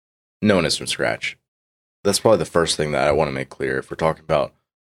no one is from scratch. That's probably the first thing that I want to make clear. If we're talking about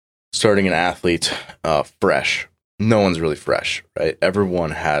starting an athlete fresh, no one's really fresh, right?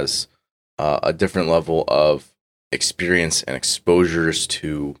 Everyone has a different level of experience and exposures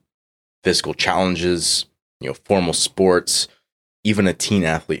to physical challenges, formal sports, even a teen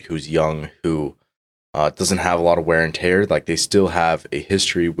athlete who's young, who doesn't have a lot of wear and tear. Like, they still have a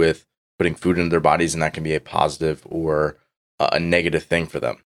history with putting food into their bodies, and that can be a positive or a negative thing for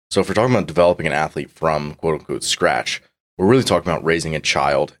them. So if we're talking about developing an athlete from quote unquote scratch, we're really talking about raising a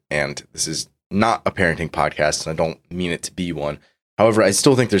child. And this is not a parenting podcast, and I don't mean it to be one. However, I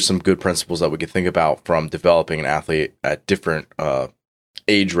still think there's some good principles that we could think about from developing an athlete at different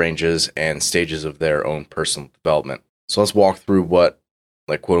age ranges and stages of their own personal development. So let's walk through what,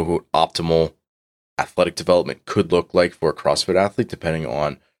 like, quote unquote optimal athletic development could look like for a CrossFit athlete, depending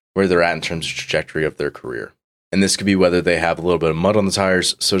on where they're at in terms of trajectory of their career. And this could be whether they have a little bit of mud on the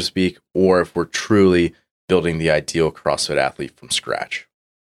tires, so to speak, or if we're truly building the ideal CrossFit athlete from scratch.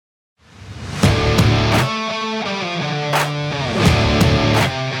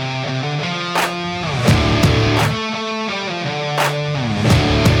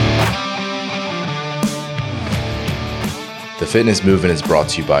 The fitness movement is brought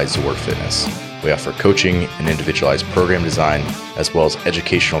to you by Zor Fitness. We offer coaching and individualized program design, as well as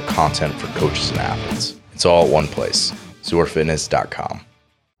educational content for coaches and athletes. It's all at one place, zorfitness.com.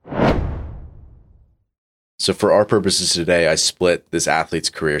 So for our purposes today, I split this athlete's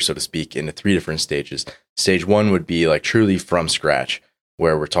career, so to speak, into 3 different stages. Stage 1 would be like truly from scratch,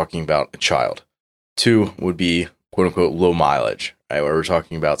 where we're talking about a child. 2 would be quote unquote low mileage, right? Where we're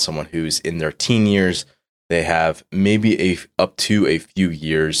talking about someone who's in their teen years. They have maybe up to a few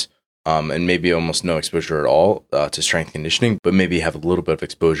years and maybe almost no exposure at all to strength conditioning, but maybe have a little bit of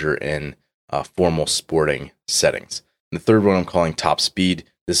exposure in formal sporting settings. And the third one I'm calling top speed.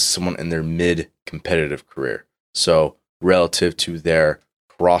 This is someone in their mid-competitive career. So relative to their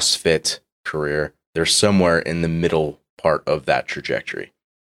CrossFit career, they're somewhere in the middle part of that trajectory.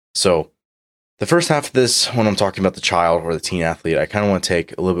 So the first half of this, when I'm talking about the child or the teen athlete, I kind of want to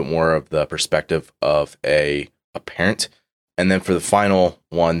take a little bit more of the perspective of a parent. And then for the final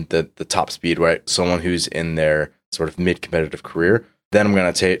one, the top speed, right? Someone who's in their sort of mid-competitive career, then I'm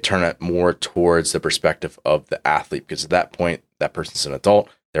going to turn it more towards the perspective of the athlete, because at that point, that person's an adult.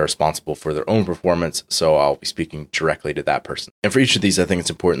 They're responsible for their own performance. So I'll be speaking directly to that person. And for each of these, I think it's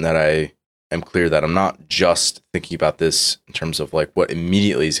important that I am clear that I'm not just thinking about this in terms of like what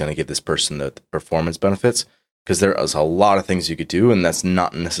immediately is going to give this person the performance benefits, because there is a lot of things you could do, and that's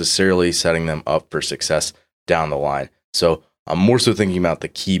not necessarily setting them up for success down the line. So I'm more so thinking about the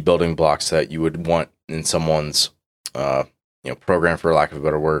key building blocks that you would want in someone's program, for lack of a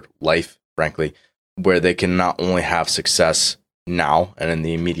better word, life, frankly, where they can not only have success now and in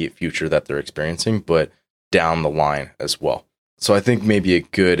the immediate future that they're experiencing, but down the line as well. So I think maybe a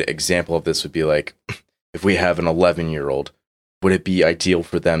good example of this would be like, if we have an 11-year-old, would it be ideal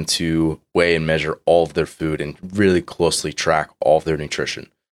for them to weigh and measure all of their food and really closely track all of their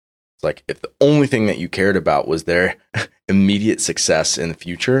nutrition? It's like, if the only thing that you cared about was their immediate success in the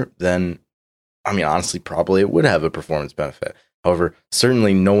future, then, I mean, honestly, probably it would have a performance benefit. However,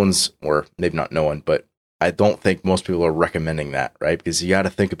 certainly no one's, or maybe not no one, but I don't think most people are recommending that, right? Because you got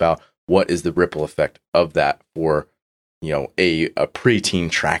to think about what is the ripple effect of that for, a preteen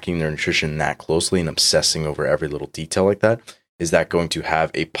tracking their nutrition that closely and obsessing over every little detail like that. Is that going to have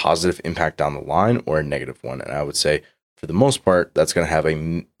a positive impact down the line or a negative one? And I would say, for the most part, that's going to have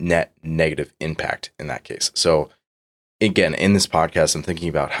a net negative impact in that case. So again, in this podcast, I'm thinking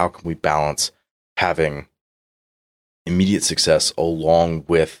about how can we balance having immediate success along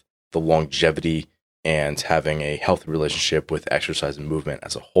with the longevity and having a healthy relationship with exercise and movement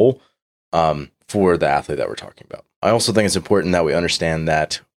as a whole for the athlete that we're talking about. I also think it's important that we understand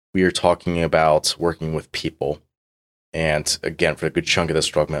that we are talking about working with people. And again, for a good chunk of this,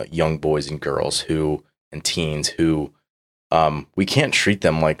 we're talking about young boys and girls and teens who we can't treat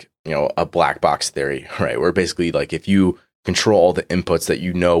them like, a black box theory, right? Where basically, like, if you control all the inputs that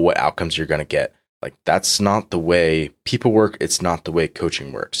what outcomes you're going to get, like, that's not the way people work. It's not the way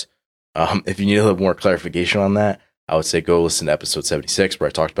coaching works. If you need a little more clarification on that, I would say go listen to episode 76, where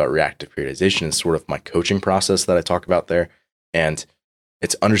I talked about reactive periodization and sort of my coaching process that I talk about there. And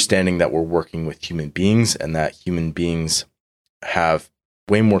it's understanding that we're working with human beings, and that human beings have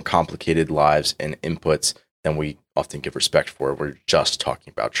way more complicated lives and inputs than we often give respect for. We're just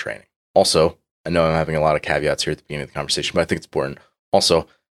talking about training. Also, I know I'm having a lot of caveats here at the beginning of the conversation, but I think it's important. Also,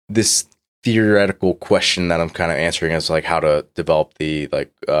 this theoretical question that I'm kind of answering is like how to develop an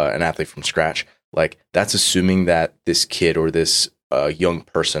athlete from scratch. Like, that's assuming that this kid or this a young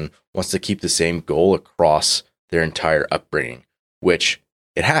person wants to keep the same goal across their entire upbringing, which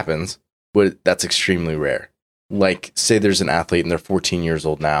it happens, but that's extremely rare. Like, say there's an athlete and they're 14 years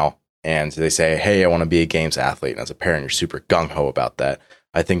old now, and they say, hey, I want to be a games athlete. And as a parent, you're super gung-ho about that.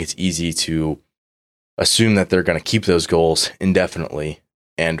 I think it's easy to assume that they're going to keep those goals indefinitely.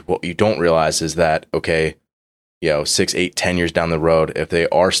 And what you don't realize is that, okay, 6, 8, 10 years down the road, if they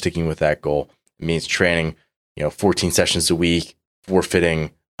are sticking with that goal, it means training, 14 sessions a week,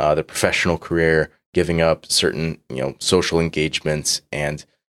 forfeiting their professional career, giving up certain, social engagements, and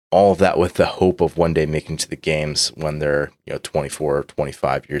all of that with the hope of one day making it to the games when they're, 24 or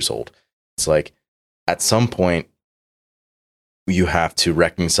 25 years old. It's like, at some point, you have to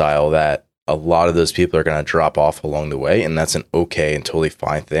reconcile that a lot of those people are going to drop off along the way, and that's an okay and totally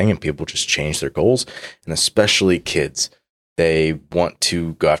fine thing, and people just change their goals, and especially kids. They want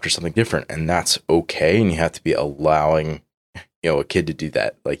to go after something different, and that's okay, and you have to be allowing, a kid to do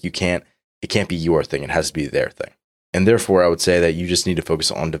that. Like, it can't be your thing, it has to be their thing. And therefore, I would say that you just need to focus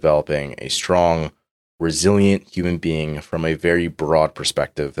on developing a strong, resilient human being from a very broad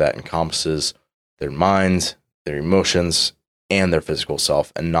perspective that encompasses their minds, their emotions, and their physical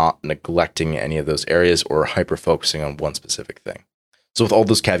self, and not neglecting any of those areas or hyper-focusing on one specific thing. So with all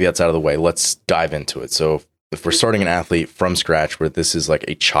those caveats out of the way, let's dive into it. So if we're starting an athlete from scratch, where this is like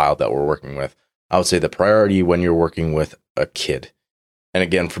a child that we're working with, I would say the priority when you're working with a kid, and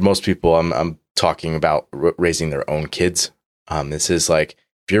again, for most people, I'm talking about raising their own kids. This is like,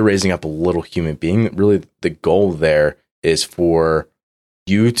 if you're raising up a little human being, really the goal there is for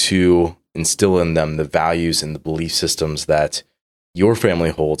you to instill in them the values and the belief systems that your family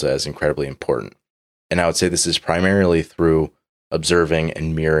holds as incredibly important. And I would say this is primarily through observing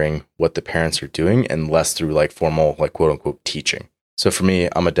and mirroring what the parents are doing, and less through like formal, like quote unquote teaching. So for me,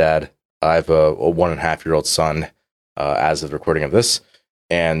 I'm a dad. I have a 1.5-year-old son as of the recording of this.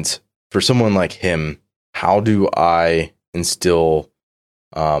 And for someone like him, how do I instill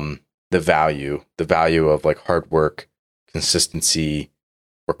the value of like hard work, consistency,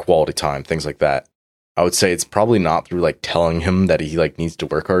 or quality time, things like that? I would say it's probably not through like telling him that he like needs to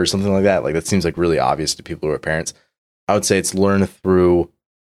work hard or something like that. Like, that seems like really obvious to people who are parents. I would say it's learned through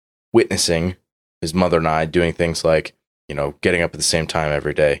witnessing his mother and I doing things like, getting up at the same time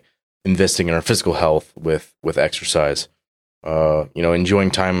every day, investing in our physical health with exercise,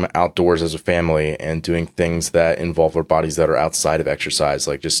 enjoying time outdoors as a family, and doing things that involve our bodies that are outside of exercise,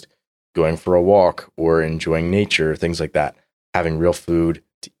 like just going for a walk or enjoying nature, things like that, having real food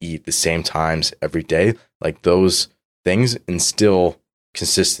to eat the same times every day. Like, those things instill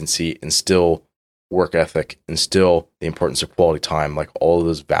consistency, instill work ethic, instill the importance of quality time, like all of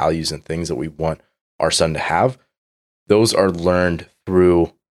those values and things that we want our son to have. Those are learned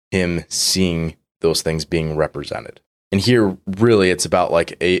through him seeing those things being represented. And here, really, it's about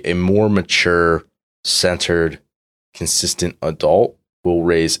like a more mature, centered, consistent adult will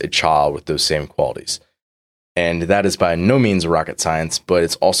raise a child with those same qualities. And that is by no means rocket science, but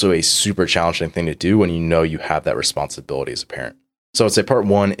it's also a super challenging thing to do when you have that responsibility as a parent. So I'd say part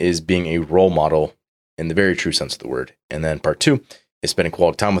one is being a role model in the very true sense of the word. And then part two is spending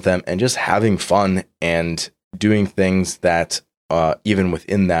quality time with them and just having fun and doing things that even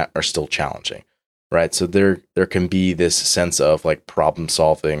within that are still challenging, right? So there can be this sense of like problem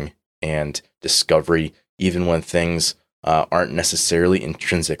solving and discovery, even when things aren't necessarily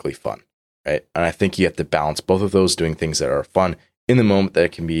intrinsically fun, right? And I think you have to balance both of those, doing things that are fun in the moment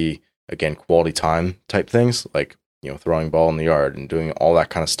that can be, again, quality time type things, like, throwing ball in the yard and doing all that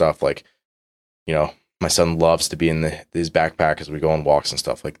kind of stuff. Like, my son loves to be in his backpack as we go on walks and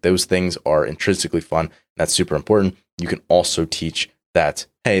stuff. Like, those things are intrinsically fun. That's super important. You can also teach that,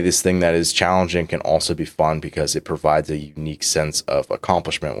 hey, this thing that is challenging can also be fun because it provides a unique sense of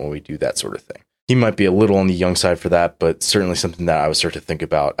accomplishment when we do that sort of thing. He might be a little on the young side for that, but certainly something that I would start to think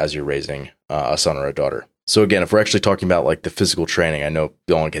about as you're raising a son or a daughter. So again, if we're actually talking about like the physical training, I know you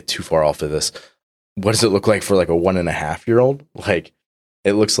don't want to get too far off of this. What does it look like for like a 1.5-year-old? Like,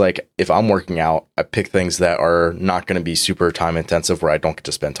 it looks like if I'm working out, I pick things that are not going to be super time intensive where I don't get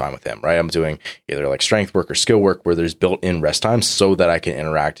to spend time with him, right? I'm doing either like strength work or skill work where there's built-in rest time so that I can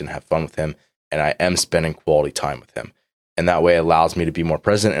interact and have fun with him, and I am spending quality time with him. And that way it allows me to be more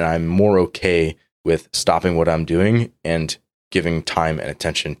present, and I'm more okay with stopping what I'm doing and giving time and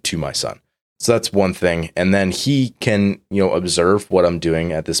attention to my son. So that's one thing. And then he can, observe what I'm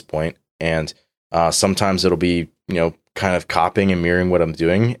doing at this point. And sometimes it'll be, kind of copying and mirroring what I'm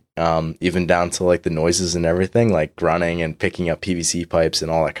doing, even down to like the noises and everything, like grunting and picking up PVC pipes and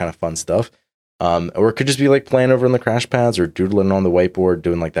all that kind of fun stuff. Or it could just be like playing over in the crash pads or doodling on the whiteboard,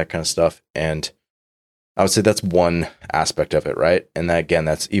 doing like that kind of stuff. And I would say that's one aspect of it, right? And that, again,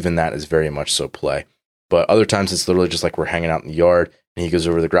 that is very much so play. But other times it's literally just like we're hanging out in the yard and he goes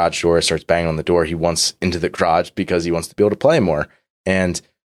over to the garage door, starts banging on the door. He wants into the garage because he wants to be able to play more. And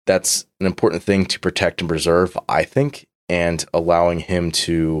that's an important thing to protect and preserve, I think, and allowing him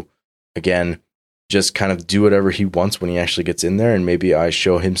to, again, just kind of do whatever he wants when he actually gets in there. And maybe I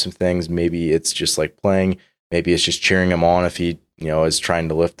show him some things. Maybe it's just like playing. Maybe it's just cheering him on if he, is trying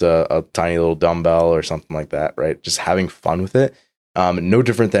to lift a tiny little dumbbell or something like that, right? Just having fun with it. No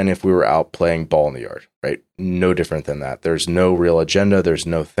different than if we were out playing ball in the yard, right? No different than that. There's no real agenda. There's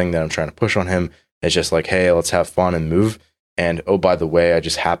no thing that I'm trying to push on him. It's just like, hey, let's have fun and move. And oh, by the way, I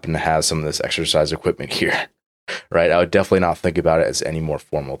just happen to have some of this exercise equipment here, right? I would definitely not think about it as any more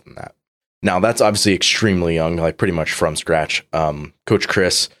formal than that. Now, that's obviously extremely young, like pretty much from scratch. Coach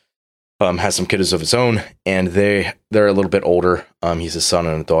Chris has some kiddos of his own, and they're a little bit older. He's a son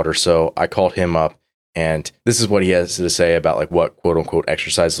and a daughter. So I called him up, and this is what he has to say about like what quote unquote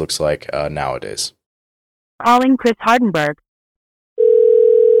exercise looks like nowadays. Calling Chris Hardenberg.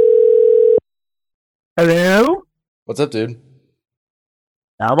 Hello? What's up, dude?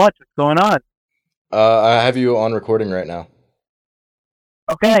 Not much. What's going on? I have you on recording right now.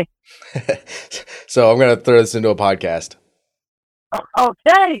 Okay. So I'm going to throw this into a podcast.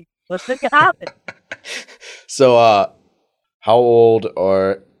 Okay. Let's make it happen. So, how old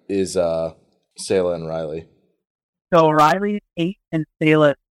is Sayla and Riley? So Riley's 8 and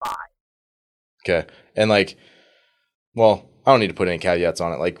Sayla's 5. Okay. And like, well, I don't need to put any caveats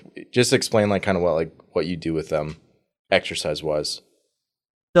on it. Like, just explain like kind of what you do with them exercise wise.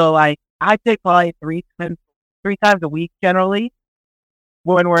 So I take probably three times a week generally.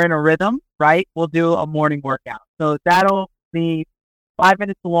 When we're in a rhythm, right? We'll do a morning workout. So that'll be 5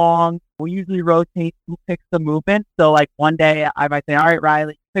 minutes long. We usually rotate who picks the movement. So like one day I might say, all right,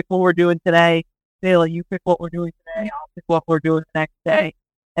 Riley, pick what we're doing today. Sayla, you pick what we're doing today. I'll pick what we're doing the next day.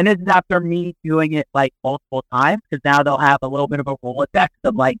 And this is after me doing it like multiple times, because now they'll have a little bit of a Rolodex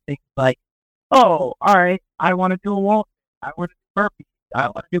of like things like, oh, all right, I want to do a wall. I want to do burpees. I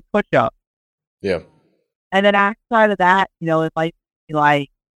want to do push-ups. Yeah. And then outside of that, it might be like,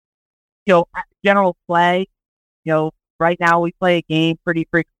 general play. Right now we play a game pretty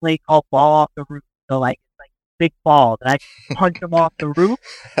frequently called ball off the roof. So like it's like big balls, and I punch them off the roof.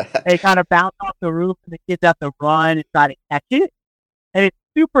 They kind of bounce off the roof, and the kids have to run and try to catch it. And it's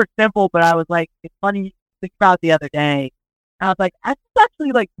super simple, but I was like, it's funny to think about the other day. And I was like, that's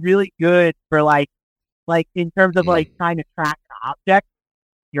actually like really good for like in terms of like trying to track an object,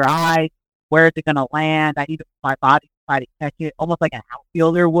 your eyes, where is it going to land? I need to put my body to try to catch it, almost like an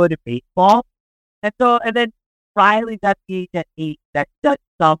outfielder would in baseball. And then Riley's at the age at 8 that does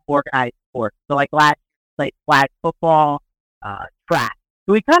some organized sports. So like last year, played flag football, track.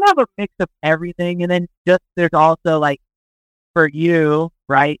 So we kind of have a mix of everything. And then there's also like, for you,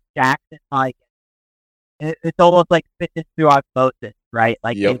 right, Jackson, like it's almost like fitness through osmosis, right?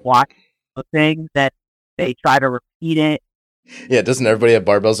 Like They watch things that they try to repeat it. Yeah, doesn't everybody have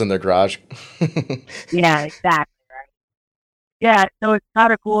barbells in their garage? Yeah, exactly, right? Yeah, so it's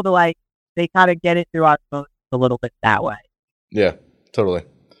kind of cool to like, they kind of get it through osmosis a little bit that way. Yeah, totally.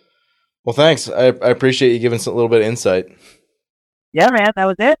 Well, thanks. I appreciate you giving us a little bit of insight. Yeah, man, that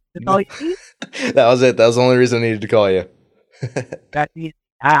was it. That's all you need. That was it. That was the only reason I needed to call you. That's easy.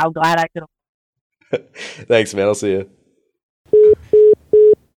 I'm glad I could. Thanks, man. I'll see you.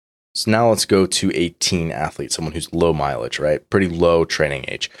 So now let's go to a teen athlete, someone who's low mileage, right? Pretty low training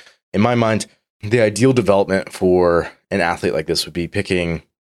age. In my mind, the ideal development for an athlete like this would be picking,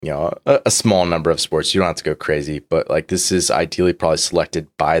 a small number of sports. You don't have to go crazy, but like this is ideally probably selected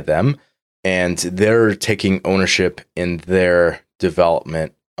by them, and they're taking ownership in their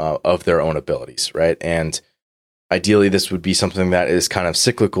development of their own abilities, right? And ideally, this would be something that is kind of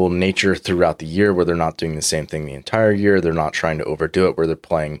cyclical in nature throughout the year, where they're not doing the same thing the entire year. They're not trying to overdo it, where they're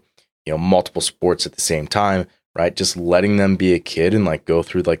playing, multiple sports at the same time, right? Just letting them be a kid and like go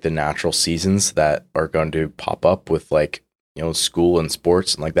through like the natural seasons that are going to pop up with like, school and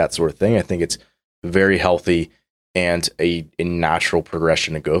sports and like that sort of thing. I think it's very healthy and a natural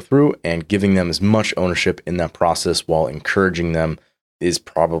progression to go through, and giving them as much ownership in that process while encouraging them is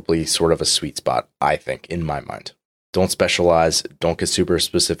probably sort of a sweet spot, I think, in my mind. Don't specialize, don't get super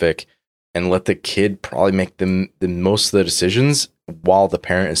specific, and let the kid probably make the most of the decisions while the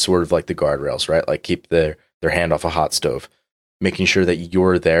parent is sort of like the guardrails, right? Like keep their hand off a hot stove, making sure that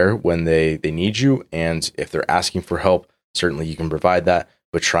you're there when they need you. And if they're asking for help, certainly you can provide that,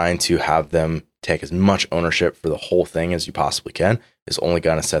 but trying to have them take as much ownership for the whole thing as you possibly can is only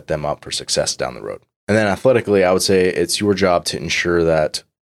going to set them up for success down the road. And then athletically, I would say it's your job to ensure that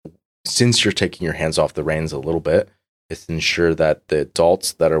since you're taking your hands off the reins a little bit, is to ensure that the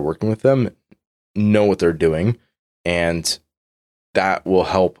adults that are working with them know what they're doing, and that will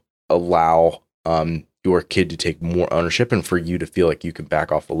help allow your kid to take more ownership and for you to feel like you can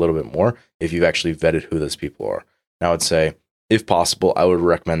back off a little bit more if you've actually vetted who those people are. Now, I'd say, if possible, I would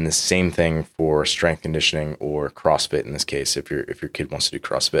recommend the same thing for strength conditioning or CrossFit in this case, if your kid wants to do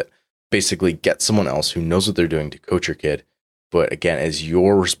CrossFit. Basically, get someone else who knows what they're doing to coach your kid. But again, it's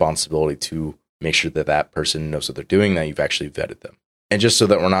your responsibility to make sure that that person knows what they're doing, that you've actually vetted them. And just so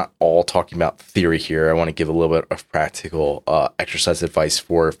that we're not all talking about theory here, I want to give a little bit of practical exercise advice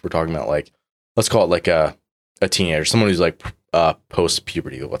for if we're talking about, like, let's call it like a teenager, someone who's like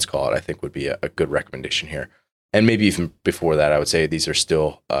post-puberty, let's call it, I think would be a good recommendation here. And maybe even before that, I would say these are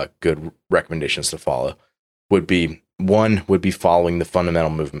still good recommendations to follow. Would be following the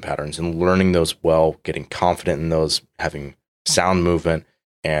fundamental movement patterns and learning those well, getting confident in those, having sound movement,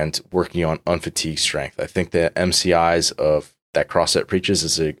 and working on unfatigued strength. I think the MCIs of that CrossFit preaches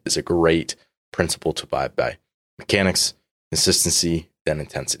is a great principle to abide by. Mechanics, consistency, then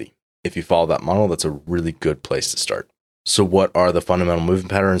intensity. If you follow that model, that's a really good place to start. So what are the fundamental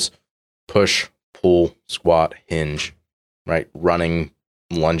movement patterns? Push, pull, squat, hinge, right? Running,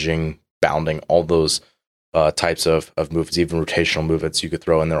 lunging, bounding, all those types of movements, even rotational movements you could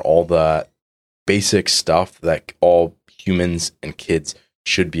throw in there, all the basic stuff that all humans and kids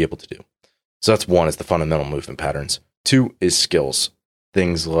should be able to do. So that's one, is the fundamental movement patterns. Two is skills,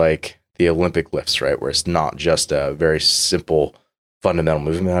 things like the Olympic lifts, right? Where it's not just a very simple fundamental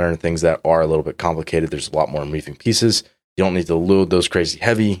movement pattern, things that are a little bit complicated. There's a lot more moving pieces. You don't need to load those crazy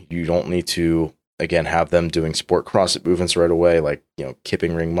heavy. You don't need to, again, have them doing sport CrossFit movements right away, like,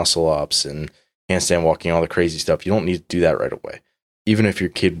 kipping ring muscle ups and handstand walking, all the crazy stuff. You don't need to do that right away. Even if your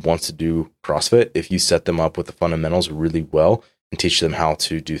kid wants to do CrossFit, if you set them up with the fundamentals really well and teach them how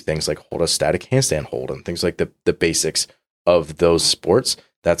to do things like hold a static handstand hold and things like the basics of those sports,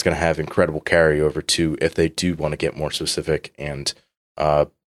 that's going to have incredible carryover to if they do want to get more specific and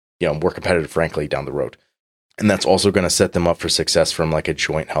more competitive, frankly, down the road. And that's also going to set them up for success from like a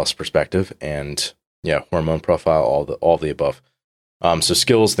joint health perspective and hormone profile, all the above. So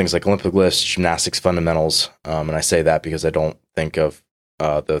skills, things like Olympic lifts, gymnastics fundamentals. And I say that because I don't think of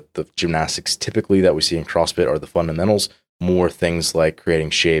the gymnastics typically that we see in CrossFit are the fundamentals, more things like creating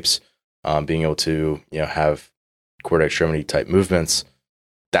shapes, being able to, have cord extremity type movements.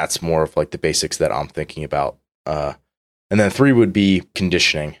 That's more of like the basics that I'm thinking about. And then three would be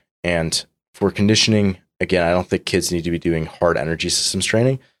conditioning. And for conditioning, again, I don't think kids need to be doing hard energy systems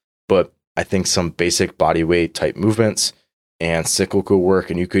training, but I think some basic body weight type movements and cyclical work,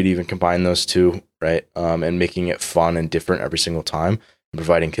 and you could even combine those two, right? And making it fun and different every single time, and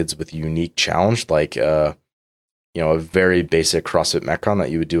providing kids with a unique challenge, like a very basic CrossFit Metcon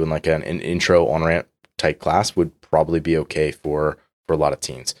that you would do in like an intro on-ramp type class would probably be okay for a lot of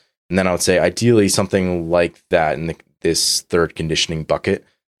teens. And then I would say ideally something like that in this third conditioning bucket,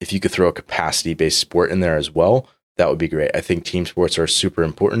 if you could throw a capacity-based sport in there as well, that would be great. I think team sports are super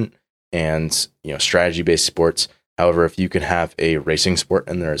important and, strategy-based sports. However, if you can have a racing sport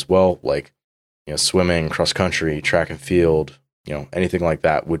in there as well, like, swimming, cross country, track and field, anything like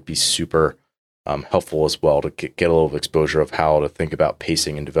that would be super helpful as well to get a little exposure of how to think about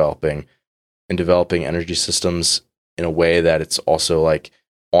pacing and developing energy systems in a way that it's also like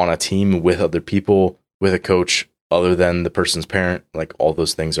on a team with other people, with a coach other than the person's parent. Like all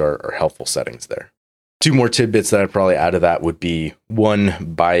those things are helpful settings there. Two more tidbits that I'd probably add to that would be one,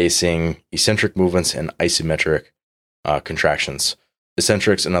 biasing eccentric movements and isometric contractions.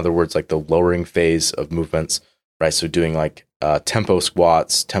 Eccentrics, in other words, like the lowering phase of movements, right? So doing like tempo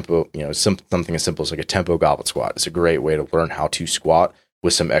squats, something as simple as like a tempo goblet squat. It's a great way to learn how to squat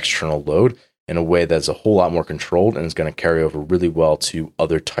with some external load in a way that's a whole lot more controlled and is going to carry over really well to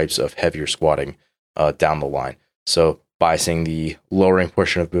other types of heavier squatting down the line. So biasing the lowering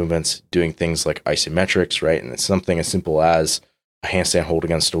portion of movements, doing things like isometrics, right? And it's something as simple as a handstand hold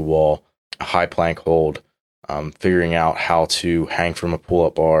against a wall, a high plank hold, figuring out how to hang from a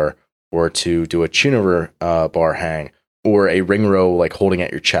pull-up bar or to do a chin-over bar hang or a ring row, like holding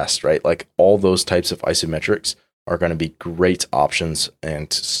at your chest, right? Like all those types of isometrics are going to be great options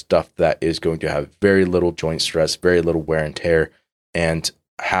and stuff that is going to have very little joint stress, very little wear and tear, and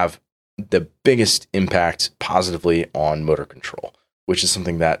have the biggest impact positively on motor control, which is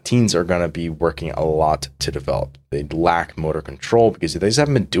something that teens are going to be working a lot to develop. They lack motor control because they just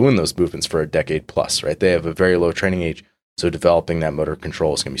haven't been doing those movements for a decade plus, right? They have a very low training age, so developing that motor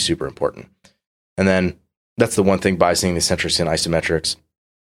control is going to be super important. And then that's the one thing, biasing the eccentrics and isometrics,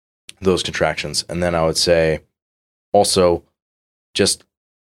 those contractions. And then I would say also just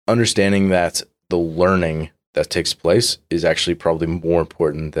understanding that the learning that takes place is actually probably more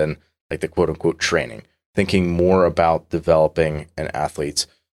important than like the quote unquote training. Thinking more about developing an athlete's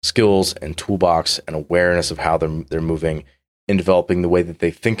skills and toolbox and awareness of how they're moving, and developing the way that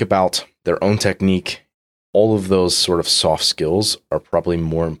they think about their own technique. All of those sort of soft skills are probably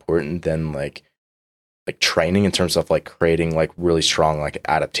more important than like training in terms of like creating like really strong like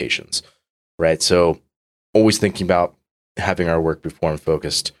adaptations, right? So always thinking about having our work be form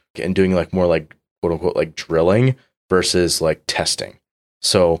focused and doing like more like quote unquote like drilling versus like testing.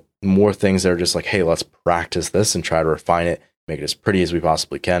 So more things that are just like, hey, let's practice this and try to refine it, make it as pretty as we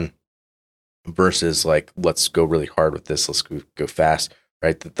possibly can, versus like, let's go really hard with this, let's go fast,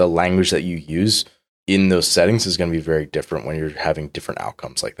 right? The language that you use in those settings is going to be very different when you're having different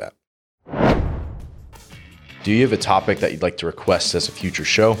outcomes like that. Do you have a topic that you'd like to request as a future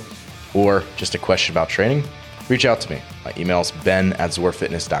show, or just a question about training? Reach out to me. My email is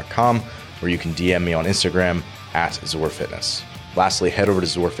ben@zorfitness.com, or you can DM me on Instagram @zorfitness. Lastly, head over to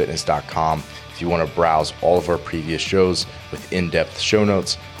zorfitness.com if you want to browse all of our previous shows with in-depth show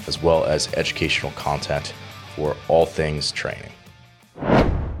notes, as well as educational content for all things training.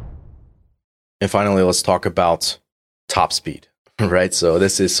 And finally, let's talk about top speed, right? So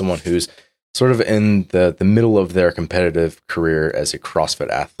this is someone who's sort of in the middle of their competitive career as a CrossFit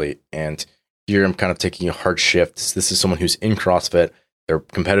athlete. And here I'm kind of taking a hard shift. This is someone who's in CrossFit. They're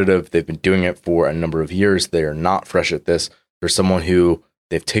competitive. They've been doing it for a number of years. They are not fresh at this. They're someone who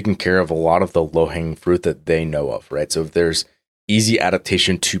they've taken care of a lot of the low-hanging fruit that they know of, right? So if there's easy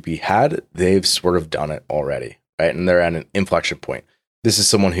adaptation to be had, they've sort of done it already, right? And they're at an inflection point. This is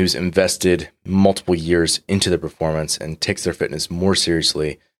someone who's invested multiple years into their performance and takes their fitness more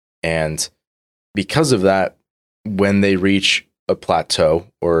seriously. And because of that, when they reach a plateau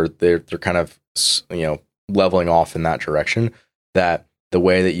or they're kind of, leveling off in that direction, that the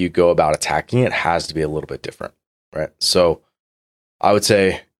way that you go about attacking it has to be a little bit different, right? So I would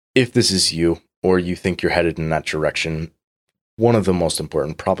say if this is you or you think you're headed in that direction, one of the most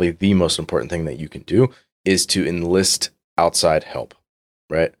important, probably the most important thing that you can do is to enlist outside help,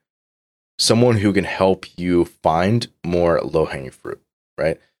 right? Someone who can help you find more low-hanging fruit,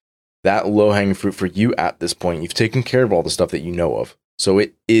 right? That low-hanging fruit for you at this point, you've taken care of all the stuff that you know of. So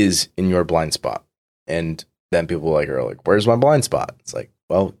it is in your blind spot. And then people are like, where's my blind spot? It's like,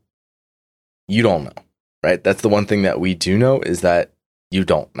 well, you don't know, right? That's the one thing that we do know is that you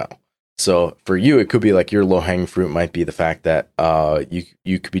don't know. So for you, it could be like your low-hanging fruit might be the fact that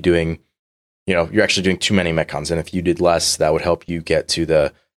you could be doing, you're actually doing too many Metcons. And if you did less, that would help you get to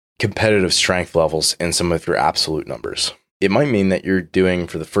the competitive strength levels in some of your absolute numbers. It might mean that you're doing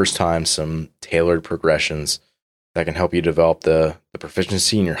for the first time some tailored progressions that can help you develop the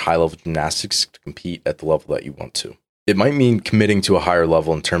proficiency in your high-level gymnastics to compete at the level that you want to. It might mean committing to a higher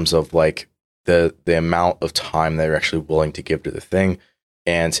level in terms of like the amount of time that you're actually willing to give to the thing,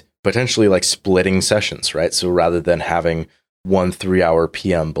 and potentially like splitting sessions, right? So rather than having 1 3-hour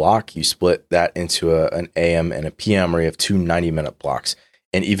PM block, you split that into an AM and a PM, where you have 2 90-minute blocks.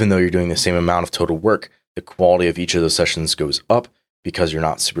 And even though you're doing the same amount of total work, the quality of each of those sessions goes up because you're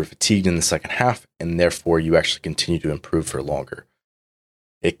not super fatigued in the second half, and therefore you actually continue to improve for longer.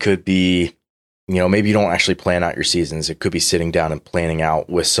 It could be, maybe you don't actually plan out your seasons. It could be sitting down and planning out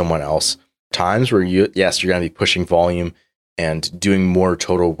with someone else times where you're going to be pushing volume and doing more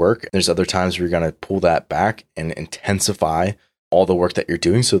total work. There's other times where you're going to pull that back and intensify all the work that you're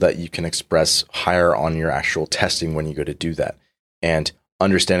doing so that you can express higher on your actual testing when you go to do that. And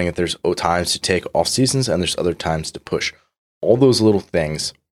understanding that there's times to take off seasons and there's other times to push. All those little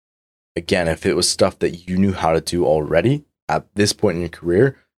things, again, if it was stuff that you knew how to do already at this point in your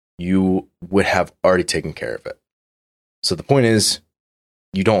career, you would have already taken care of it. So the point is,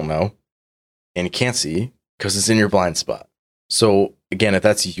 you don't know and you can't see because it's in your blind spot. So again, if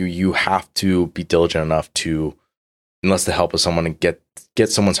that's you, you have to be diligent enough to enlist the help of someone and get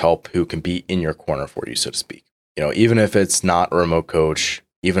someone's help who can be in your corner for you, so to speak. Even if it's not a remote coach,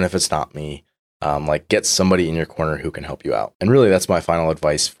 even if it's not me, get somebody in your corner who can help you out. And really, that's my final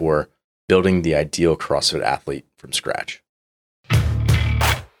advice for building the ideal CrossFit athlete from scratch.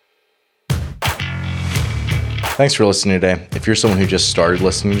 Thanks for listening today. If you're someone who just started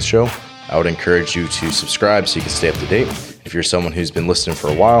listening to the show, I would encourage you to subscribe so you can stay up to date. If you're someone who's been listening for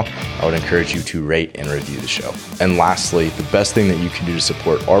a while, I would encourage you to rate and review the show. And lastly, the best thing that you can do to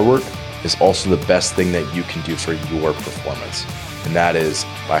support our work is also the best thing that you can do for your performance. And that is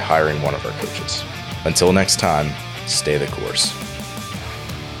by hiring one of our coaches. Until next time, stay the course.